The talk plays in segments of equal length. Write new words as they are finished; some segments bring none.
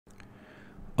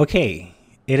Okay,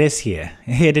 it is here.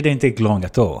 It didn't take long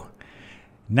at all.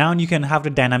 Now you can have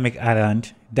the dynamic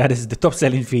island, that is the top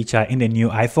selling feature in the new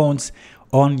iPhones,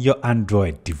 on your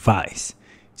Android device.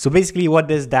 So basically what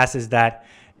this does is that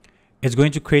it's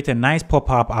going to create a nice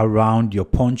pop-up around your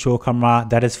poncho camera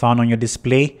that is found on your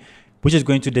display, which is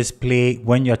going to display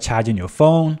when you're charging your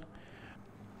phone,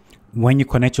 when you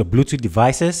connect your Bluetooth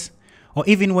devices, or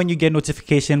even when you get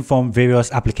notification from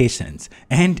various applications.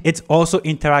 And it's also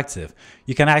interactive.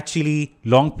 You can actually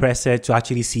long press it to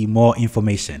actually see more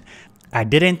information. I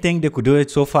didn't think they could do it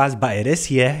so fast, but it is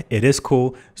here. It is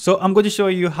cool. So I'm going to show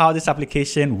you how this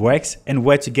application works and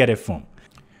where to get it from.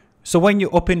 So when you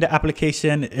open the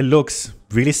application, it looks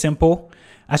really simple.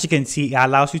 As you can see, it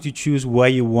allows you to choose where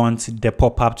you want the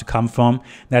pop-up to come from.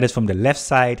 That is from the left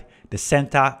side, the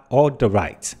center, or the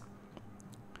right.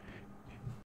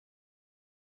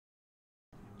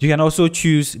 You can also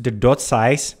choose the dot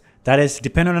size. That is,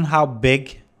 depending on how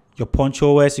big your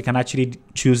poncho is, you can actually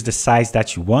choose the size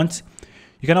that you want.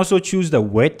 You can also choose the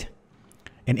width.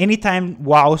 And anytime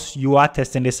whilst you are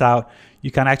testing this out,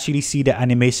 you can actually see the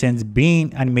animations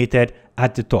being animated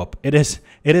at the top. It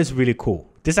is really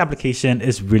cool. This application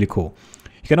is really cool.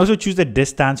 You can also choose the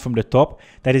distance from the top.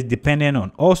 That is depending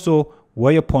on also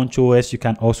where your poncho is. You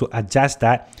can also adjust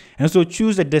that and also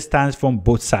choose the distance from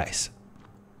both sides.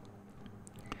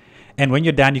 And when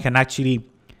you're done, you can actually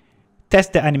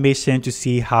test the animation to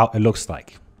see how it looks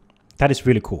like. That is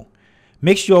really cool.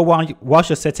 Make sure whilst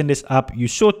you're setting this up, you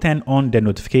should turn on the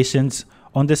notifications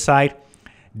on the side.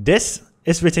 This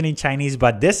is written in Chinese,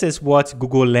 but this is what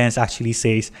Google Lens actually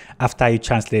says after you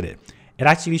translate it. It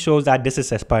actually shows that this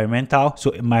is experimental, so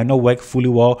it might not work fully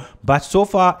well, but so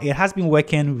far it has been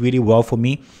working really well for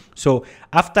me. So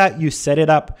after you set it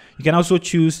up, you can also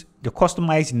choose the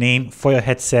customized name for your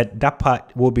headset. That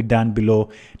part will be done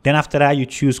below. Then after that, you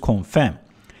choose confirm.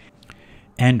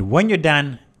 And when you're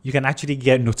done, you can actually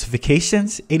get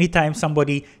notifications anytime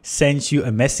somebody sends you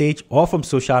a message or from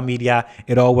social media.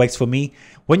 It all works for me.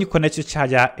 When you connect your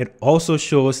charger, it also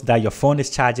shows that your phone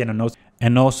is charging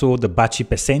and also the battery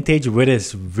percentage, which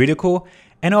is really cool.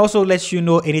 And also lets you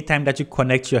know anytime that you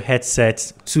connect your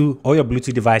headsets to or your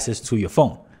Bluetooth devices to your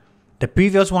phone. The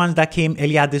previous ones that came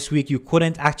earlier this week, you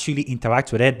couldn't actually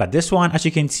interact with it. But this one, as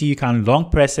you can see, you can long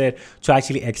press it to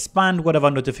actually expand whatever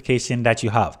notification that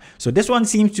you have. So this one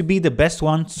seems to be the best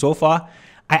one so far.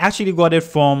 I actually got it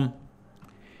from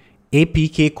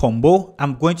APK Combo.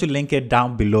 I'm going to link it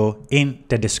down below in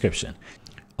the description.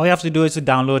 All you have to do is to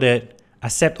download it,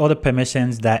 accept all the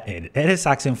permissions that it is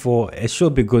asking for. It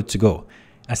should be good to go.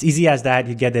 As easy as that,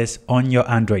 you get this on your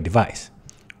Android device.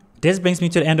 This brings me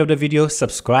to the end of the video.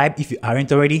 Subscribe if you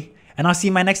aren't already, and I'll see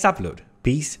you in my next upload.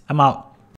 Peace, I'm out.